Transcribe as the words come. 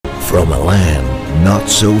From a land not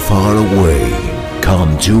so far away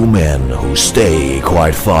come two men who stay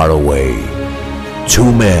quite far away. Two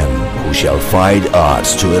men who shall fight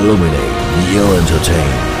odds to illuminate the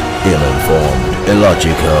ill-entertained, ill-informed,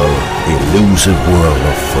 illogical, elusive world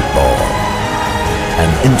of football.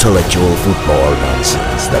 An intellectual football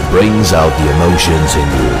nonsense that brings out the emotions in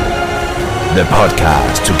you. The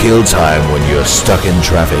podcast to kill time when you're stuck in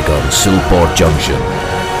traffic on Silport Junction.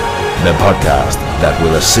 The podcast that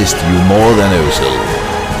will assist you more than Ozil.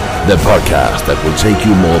 The podcast that will take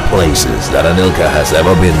you more places than Anilka has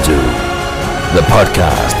ever been to. The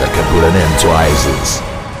podcast that can put an end to ISIS.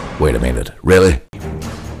 Wait a minute, really?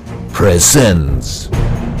 Presents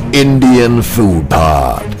Indian Food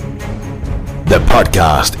Pod. The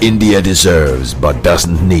podcast India deserves but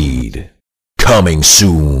doesn't need. Coming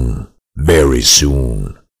soon. Very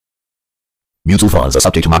soon. Mutual funds are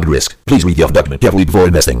subject to market risk. Please read the offer document carefully before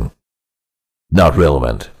investing. Not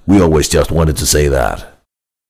relevant. We always just wanted to say that.